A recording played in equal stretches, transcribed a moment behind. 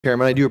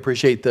Chairman, I do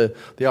appreciate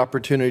the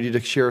opportunity to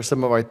share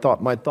some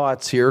of my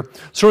thoughts here.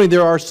 Certainly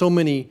there are so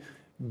many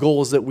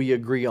goals that we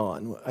agree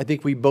on. I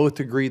think we both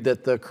agree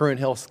that the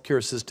current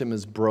healthcare system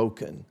is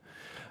broken,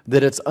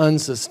 that it's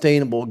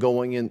unsustainable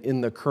going in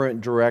the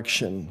current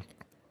direction.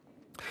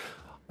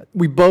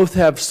 We both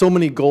have so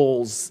many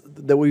goals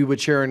that we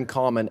would share in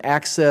common.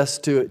 Access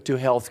to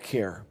health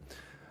care.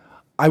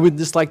 I would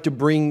just like to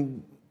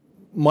bring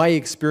my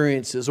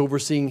experiences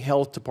overseeing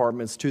health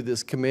departments to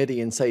this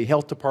committee and say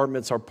health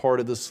departments are part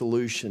of the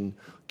solution.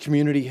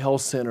 Community health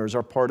centers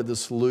are part of the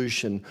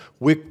solution.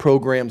 WIC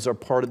programs are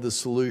part of the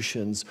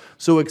solutions.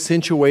 So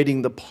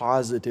accentuating the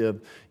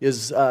positive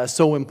is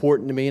so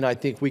important to me, and I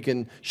think we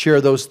can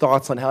share those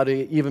thoughts on how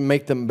to even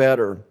make them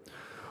better.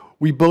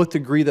 We both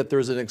agree that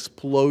there's an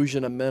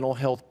explosion of mental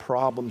health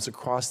problems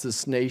across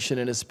this nation,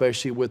 and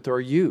especially with our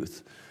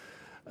youth.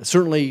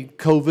 Certainly,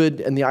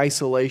 COVID and the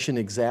isolation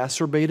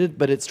exacerbated,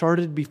 but it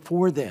started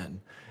before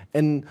then.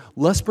 And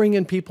let's bring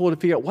in people to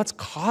figure out what's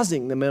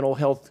causing the mental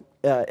health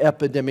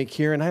epidemic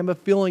here. And I have a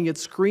feeling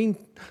it's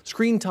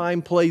screen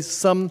time plays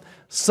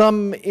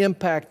some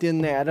impact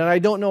in that. And I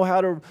don't know I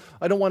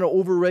don't want to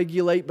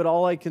overregulate, but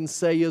all I can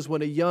say is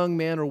when a young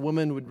man or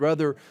woman would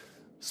rather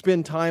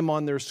spend time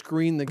on their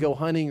screen than go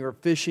hunting or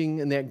fishing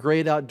in that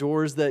great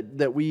outdoors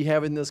that we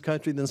have in this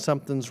country, then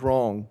something's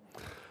wrong.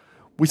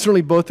 We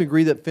certainly both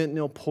agree that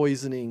fentanyl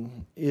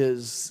poisoning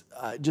is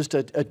just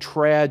a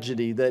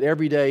tragedy, that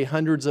every day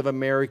hundreds of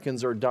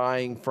Americans are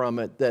dying from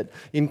it, that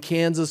in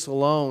Kansas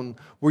alone,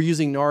 we're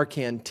using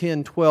Narcan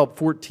 10, 12,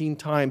 14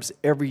 times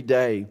every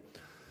day.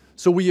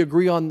 So we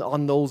agree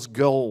on those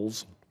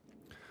goals.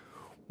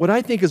 What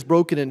I think is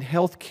broken in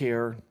health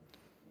care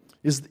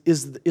is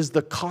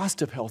the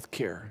cost of health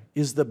care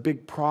is the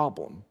big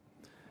problem.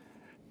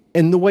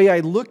 And the way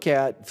I look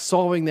at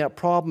solving that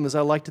problem is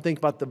I like to think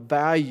about the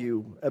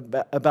value,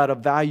 about a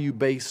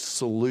value-based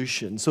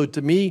solution. So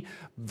to me,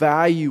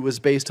 value is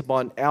based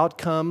upon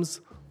outcomes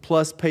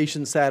plus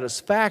patient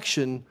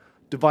satisfaction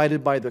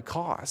divided by the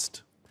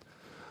cost.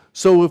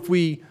 So if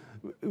we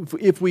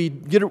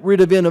get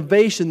rid of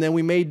innovation, then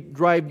we may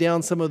drive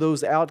down some of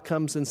those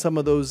outcomes and some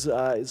of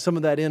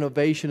that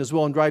innovation as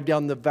well and drive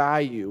down the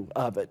value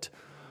of it.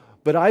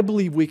 But I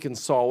believe we can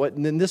solve it,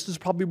 and then this is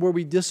probably where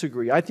we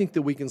disagree. I think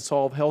that we can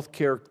solve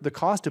healthcare, the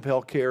cost of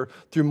healthcare,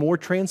 through more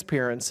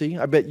transparency.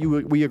 I bet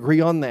we agree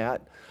on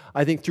that.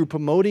 I think through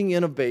promoting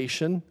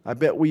innovation, I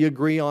bet we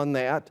agree on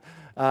that.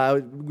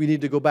 We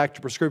need to go back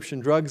to prescription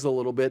drugs a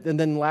little bit. And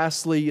then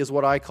lastly is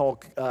what I call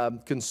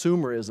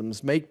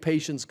consumerisms, make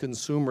patients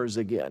consumers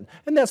again.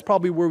 And that's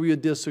probably where we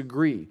would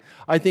disagree.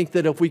 I think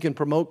that if we can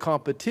promote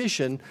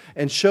competition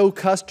and show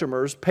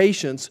customers,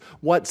 patients,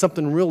 what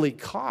something really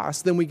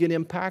costs, then we can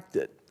impact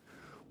it.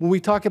 When we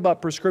talk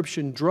about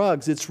prescription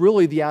drugs, it's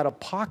really the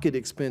out-of-pocket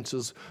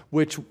expenses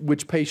which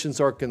patients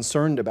are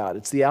concerned about.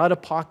 It's the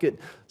out-of-pocket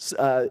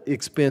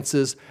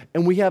expenses,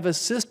 and we have a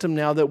system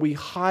now that we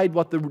hide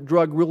what the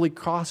drug really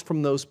costs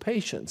from those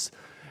patients.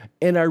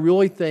 And I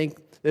really think,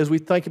 as we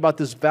think about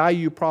this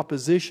value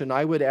proposition,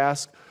 I would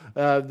ask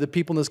the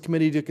people in this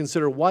committee to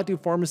consider what do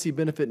pharmacy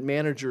benefit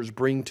managers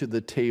bring to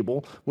the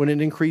table when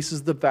it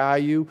increases the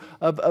value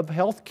of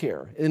health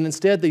care. And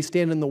instead, they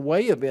stand in the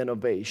way of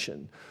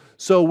innovation.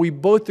 So we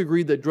both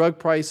agree that drug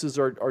prices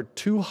are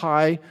too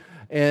high,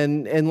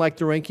 and like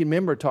the ranking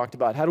member talked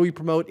about, how do we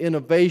promote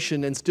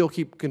innovation and still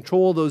keep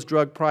control of those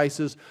drug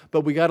prices?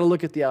 But we got to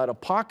look at the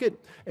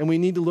out-of-pocket, and we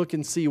need to look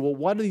and see, well,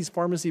 what are these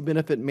pharmacy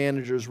benefit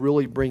managers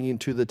really bringing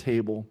to the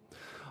table?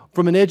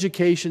 From an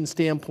education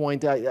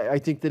standpoint, I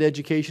think that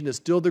education is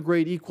still the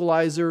great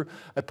equalizer.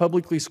 I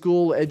publicly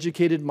school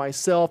educated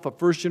myself, a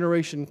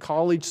first-generation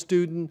college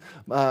student.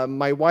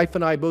 My wife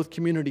and I, both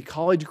community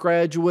college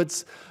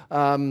graduates.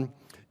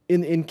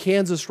 In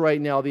Kansas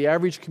right now, the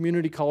average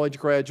community college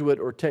graduate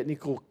or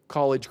technical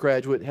college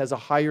graduate has a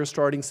higher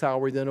starting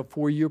salary than a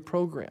four-year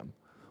program.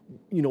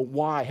 You know,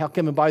 why? How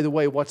come? And by the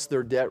way, what's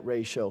their debt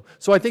ratio?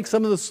 So I think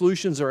some of the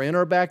solutions are in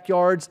our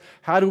backyards.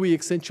 How do we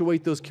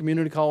accentuate those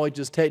community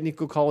colleges,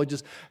 technical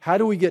colleges? How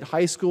do we get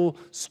high school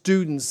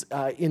students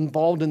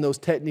involved in those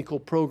technical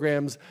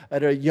programs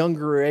at a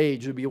younger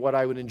age would be what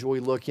I would enjoy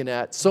looking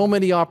at. So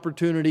many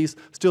opportunities,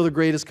 still the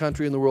greatest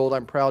country in the world.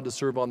 I'm proud to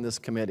serve on this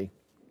committee.